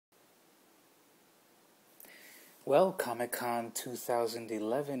Well, Comic-Con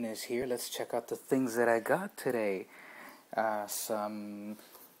 2011 is here. Let's check out the things that I got today. Some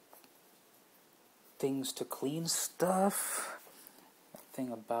things to clean stuff, a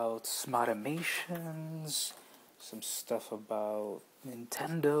thing about Smartimations, some stuff about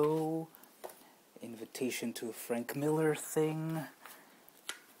Nintendo, invitation to a Frank Miller thing,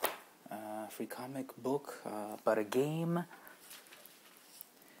 free comic book about a game,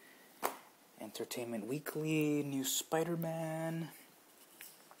 Entertainment Weekly, new Spider-Man,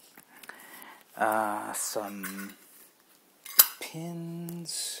 some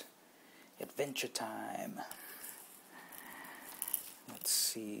pins, Adventure Time. Let's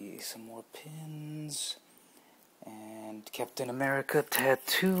see, some more pins, and Captain America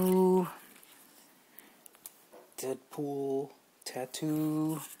tattoo, Deadpool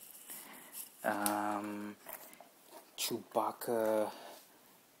tattoo, Chewbacca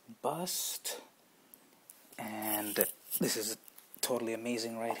bust, and this is totally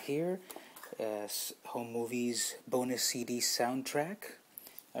amazing right here. Home Movies bonus CD soundtrack.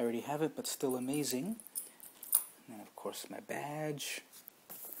 I already have it, but still amazing. And of course my badge.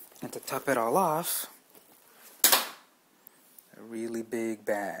 And to top it all off, a really big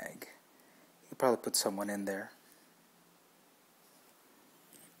bag. You could probably put someone in there.